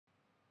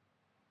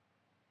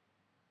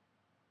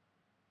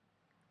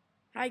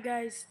Hi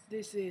guys,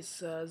 this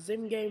is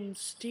Zim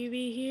Games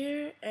TV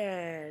here,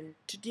 and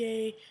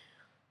today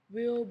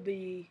we'll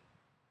be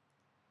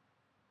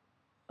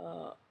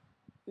uh,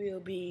 we'll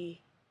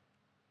be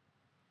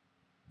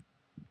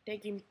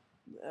taking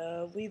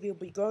we will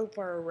be going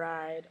for a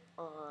ride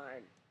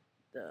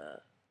the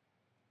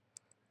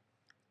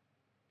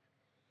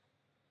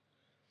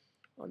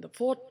on the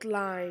fourth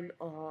line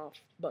of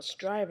Bus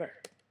Driver.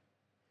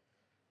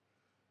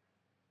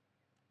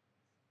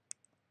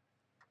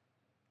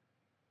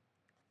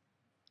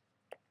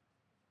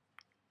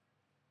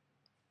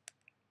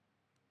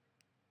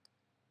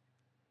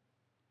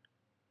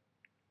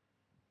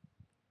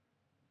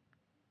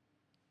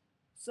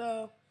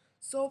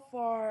 So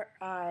far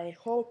I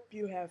hope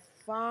you have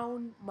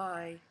found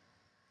my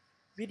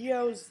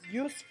videos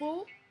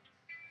useful,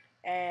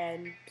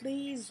 and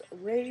please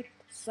rate,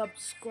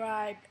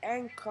 subscribe,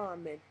 and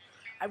comment.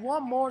 I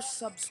want more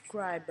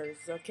subscribers,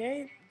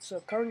 okay? So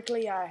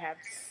currently I have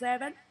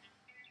 7.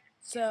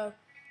 So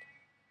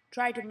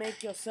try to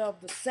make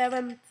yourself the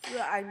 7th,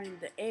 I mean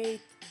the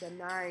 8th, the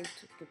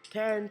ninth, the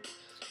 10th,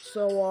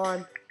 so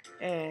on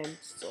and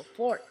so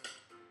forth.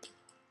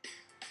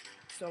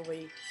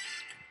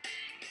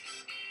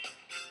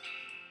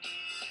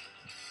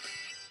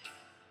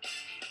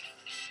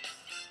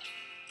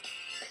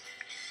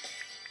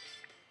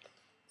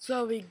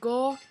 So we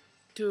go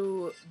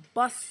to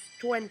bus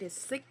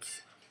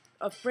 26,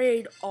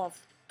 Afraid of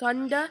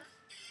Thunder.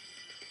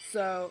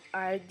 So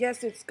I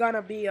guess it's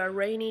gonna be a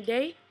rainy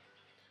day.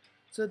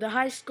 So the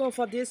high score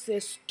for this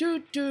is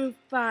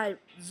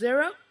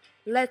 2250.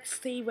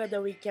 Let's see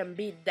whether we can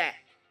beat that.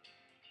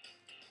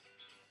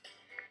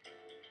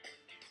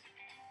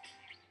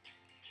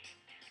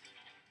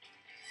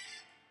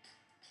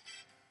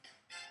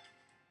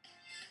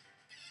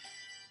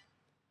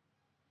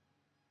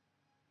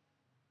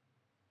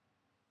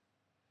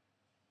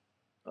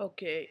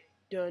 Okay,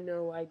 don't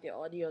know why the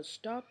audio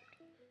stopped,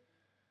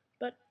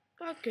 but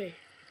okay.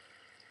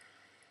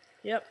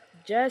 Yep,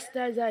 just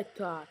as I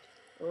thought.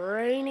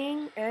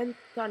 Raining and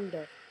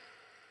thunder.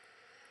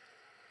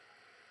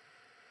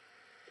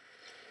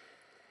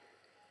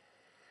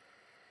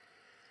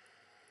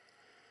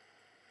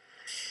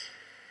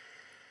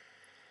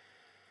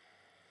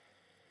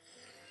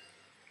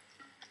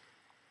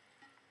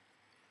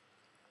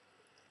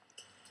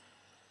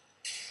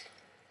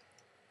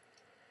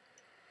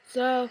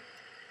 So,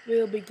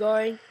 we'll be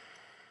going.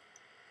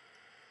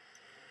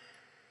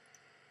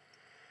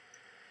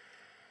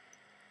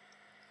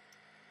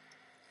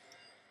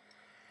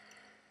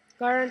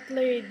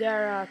 Currently,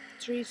 there are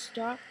 3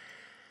 stops.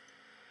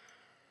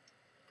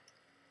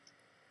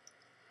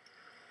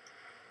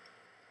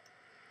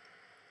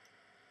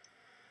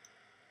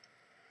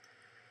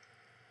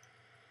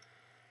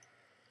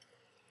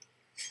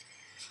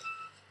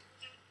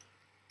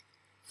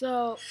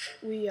 So,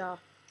 we are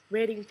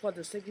waiting for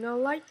the signal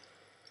light.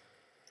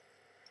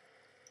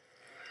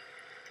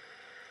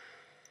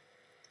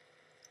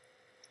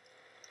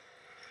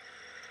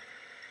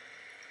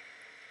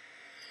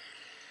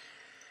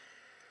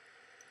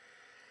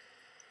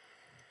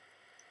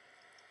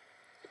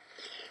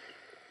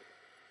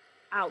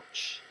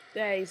 Ouch,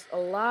 there is a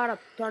lot of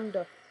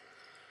thunder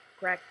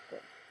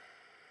crackling.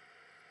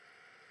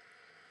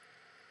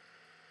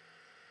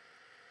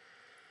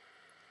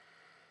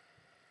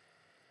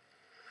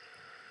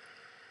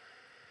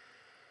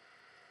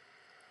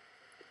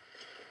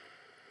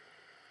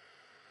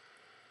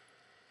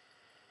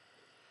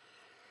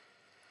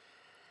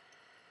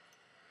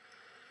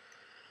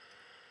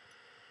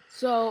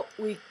 So,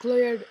 we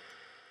cleared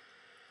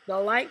the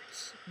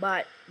lights,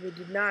 but we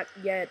did not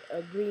get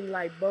a green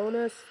light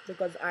bonus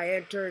because I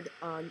entered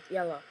on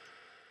yellow.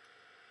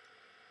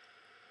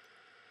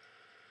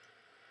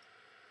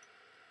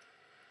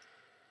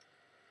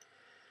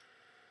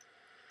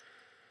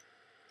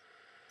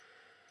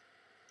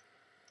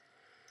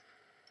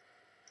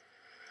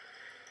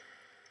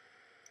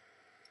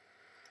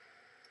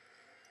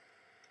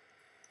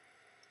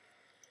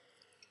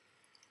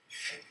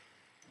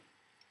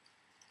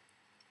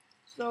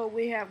 So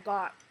we have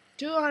got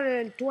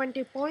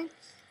 220 points.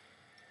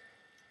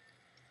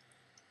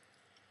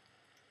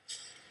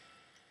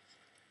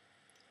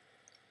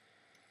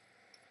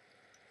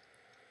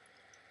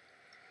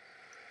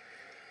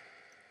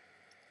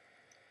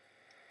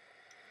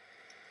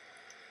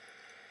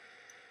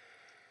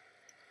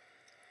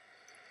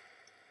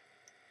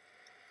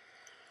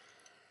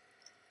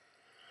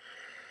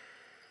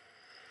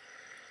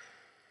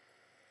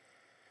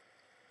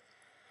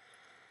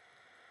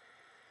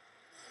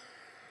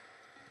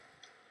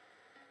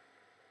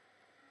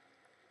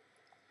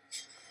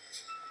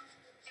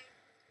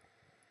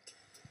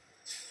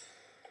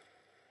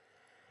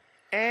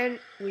 And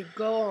we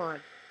go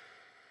on.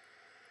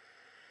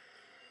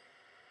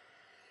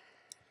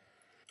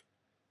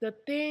 The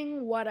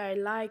thing what I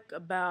like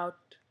about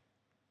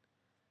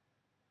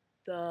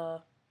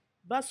the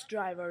Bus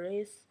Driver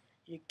is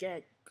you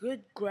get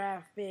good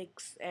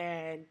graphics,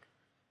 and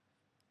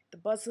the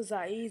buses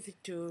are easy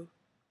to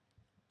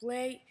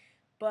play,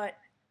 but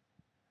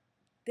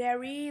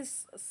there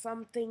is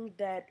something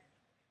that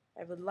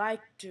I would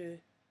like to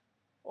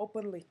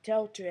openly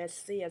tell to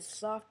SCS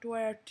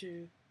Software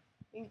to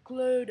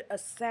include a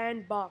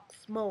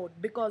sandbox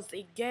mode because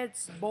it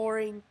gets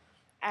boring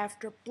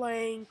after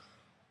playing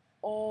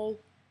all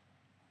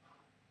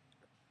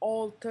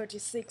all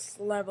 36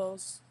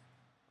 levels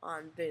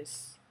on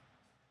this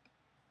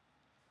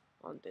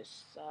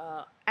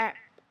app.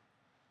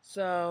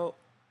 So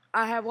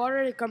I have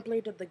already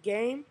completed the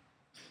game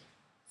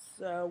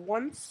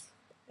once,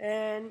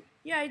 and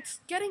yeah, it's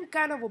getting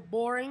kind of a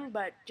boring.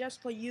 But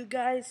just for you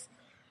guys,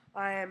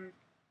 I am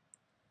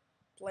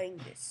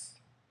playing this.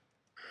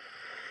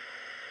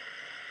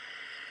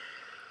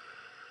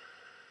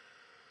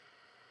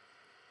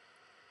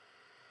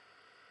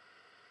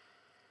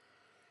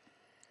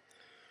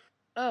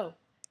 Oh,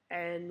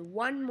 and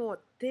one more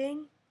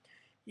thing,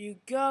 you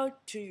go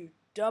to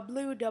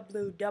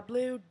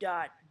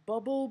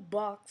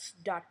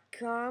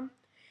www.bubblebox.com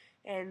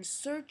and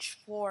search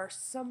for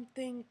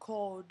something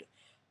called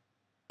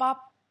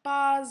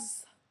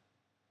Papa's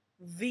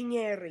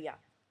Vineria.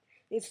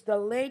 It's the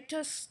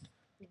latest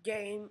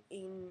game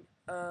in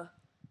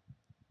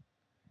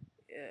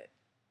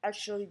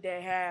actually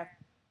they have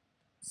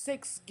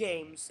 6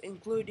 games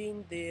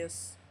including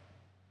this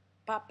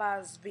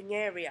Papa's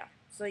Vineria.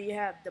 So you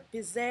have the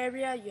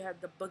pizzeria, you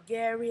have the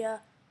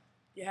Bulgaria,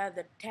 you have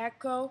the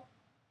taco,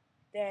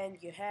 then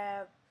you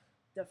have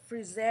the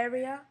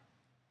frizzeria,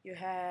 you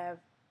have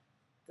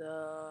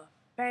the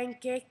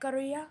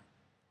pancakeria,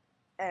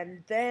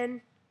 and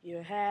then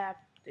you have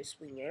this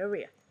wing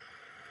area.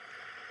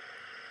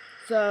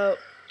 So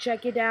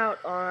check it out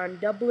on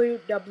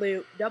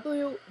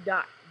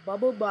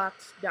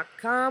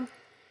www.bubblebox.com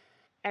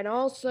and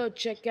also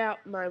check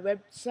out my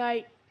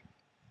website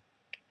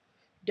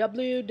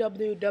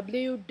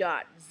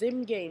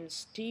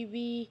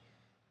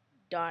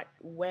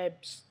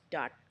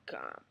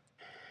www.zimgamestv.webs.com.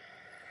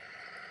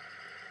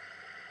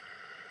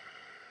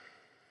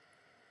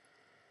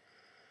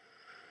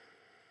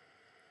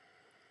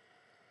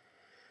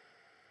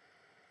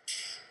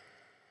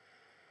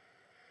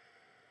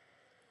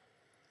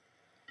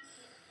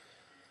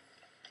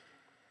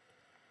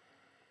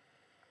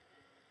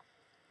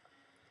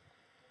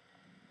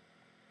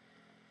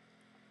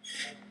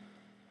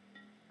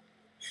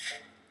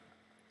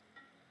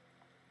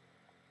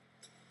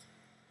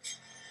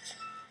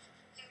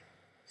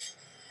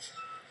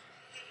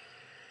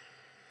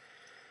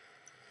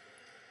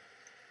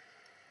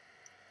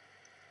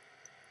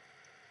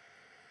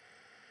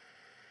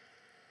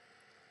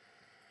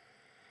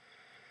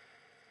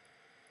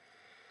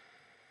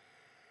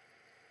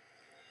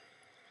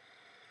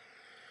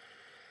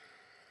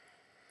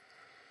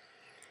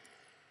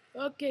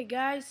 Okay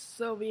guys,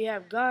 so we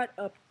have got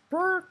a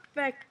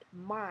perfect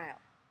mile,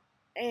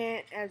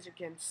 and as you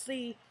can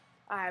see,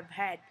 I've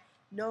had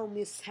no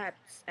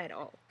mishaps at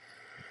all.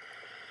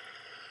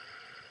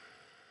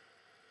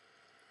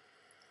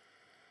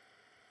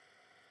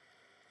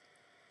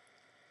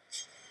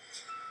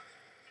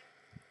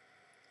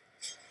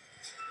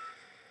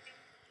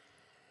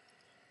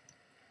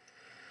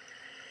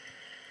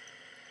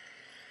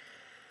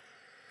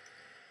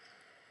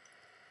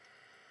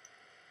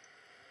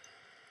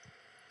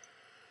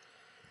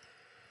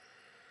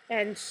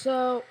 And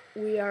so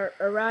we are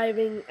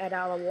arriving at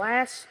our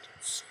last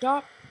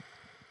stop,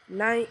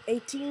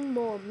 18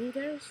 more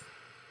meters.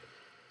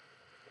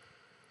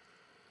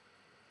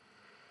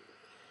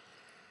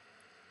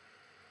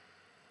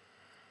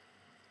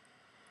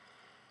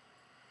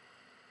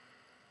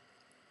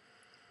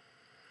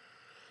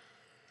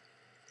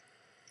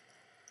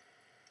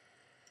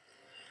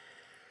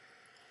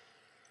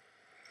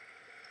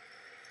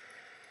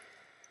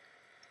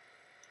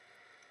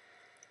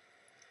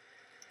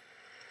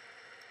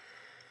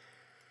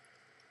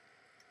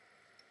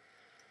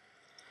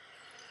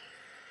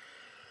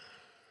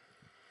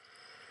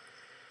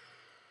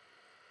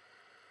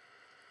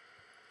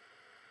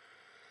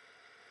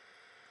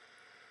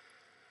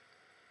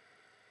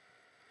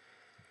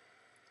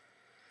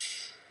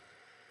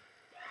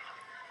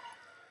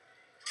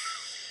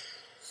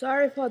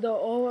 Sorry for the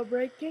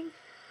overbraking.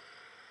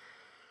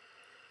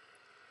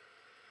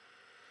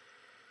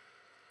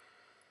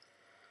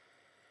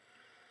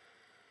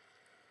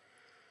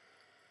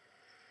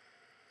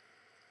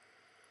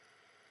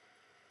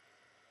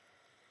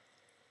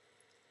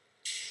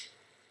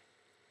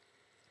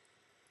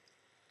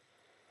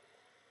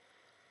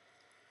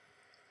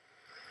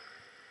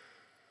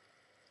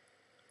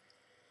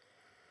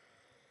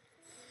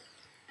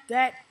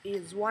 That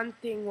is one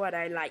thing what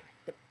I like,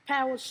 the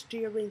power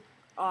steering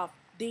of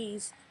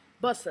these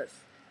buses.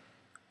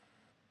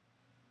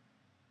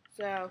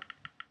 So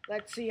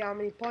let's see how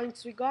many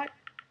points we got.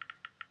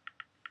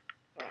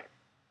 Alright.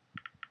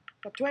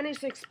 For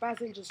 26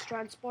 passengers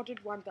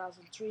transported,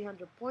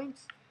 1,300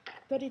 points,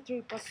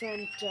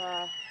 33%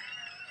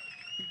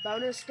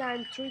 bonus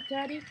time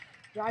 330,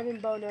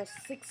 driving bonus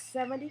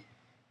 670,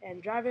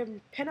 and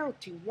driving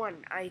penalty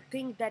 1. I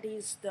think that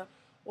is the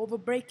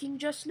overbraking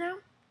just now.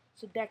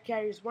 So that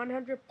carries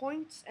 100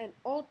 points, and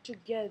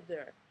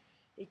altogether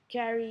it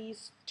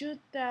carries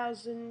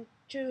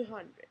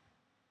 2,200.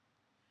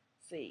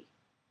 See,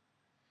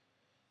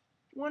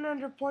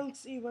 100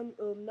 points even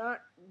will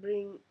not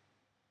bring.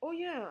 Oh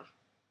yeah,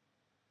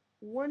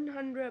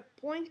 100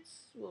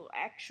 points will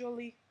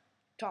actually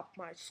top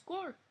my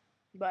score.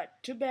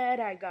 But too bad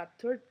I got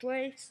third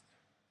place.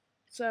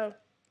 So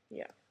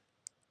yeah,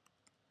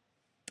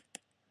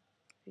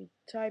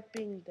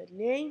 typing the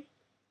name.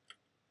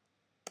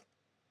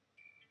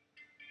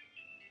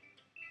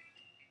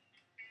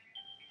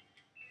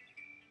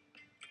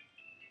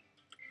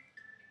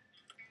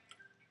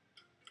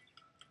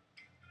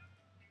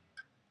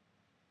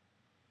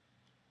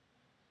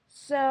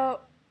 So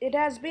it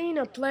has been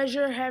a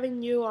pleasure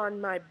having you on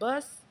my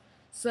bus.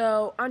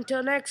 So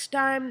until next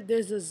time,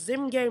 this is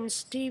Zim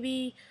Games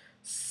TV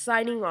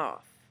signing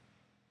off.